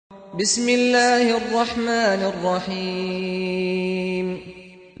بسم الله الرحمن الرحيم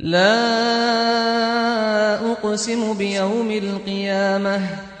لا أقسم بيوم القيامة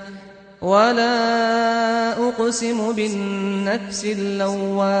ولا أقسم بالنفس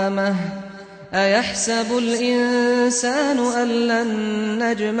اللوامة أيحسب الإنسان أن لن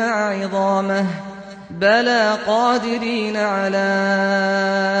نجمع عظامه بلى قادرين على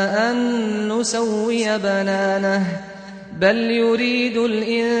أن نسوي بنانه بل يريد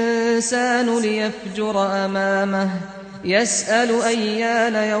الإنسان ليفجر أمامه يسأل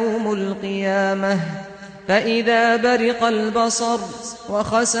أيان يوم القيامة فإذا برق البصر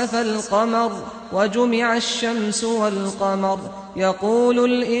وخسف القمر وجمع الشمس والقمر يقول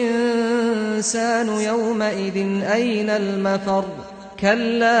الإنسان يومئذ أين المفر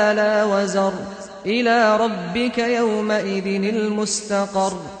كلا لا وزر إلى ربك يومئذ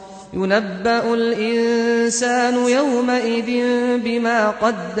المستقر ينبأ الإنسان يومئذ بما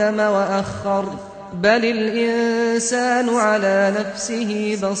قدم وأخر بل الإنسان على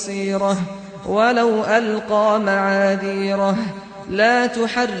نفسه بصيرة ولو ألقى معاذيره لا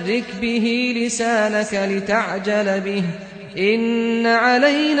تحرك به لسانك لتعجل به إن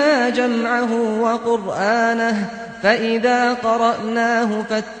علينا جمعه وقرآنه فإذا قرأناه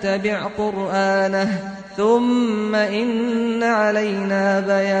فاتبع قرآنه ثم إن علينا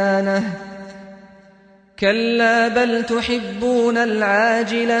بيانه كلا بل تحبون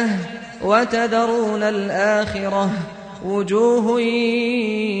العاجلة وتذرون الآخرة وجوه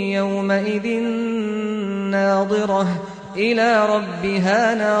يومئذ ناظرة إلى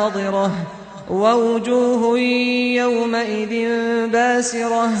ربها ناظرة ووجوه يومئذ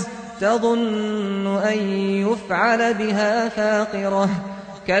باسرة تظن أن يفعل بها فاقرة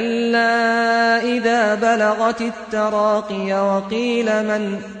كلا إذا بلغت التراقي وقيل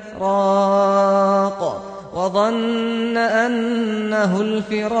من راق وظن أنه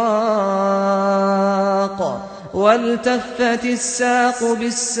الفراق والتفت الساق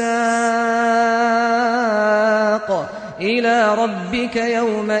بالساق إلى ربك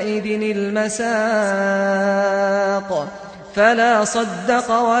يومئذ المساق فلا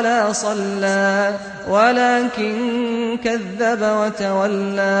صدق ولا صلى ولكن كذب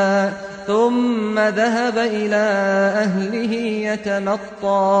وتولى ثم ذهب إلى أهله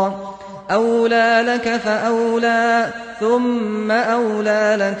يتمطى أولى لك فأولى ثم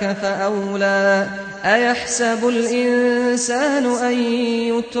أولى لك فأولى أيحسب الإنسان أن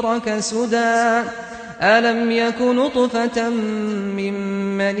يترك سدى ألم يك نطفة من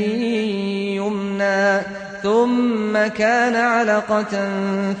مني يمنى ثم كان علقة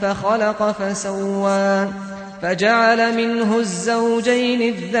فخلق فسوى فجعل منه الزوجين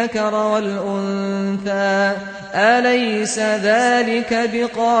الذكر والأنثى أليس ذلك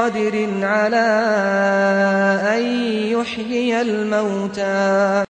بقادر على أن يحيي الموتى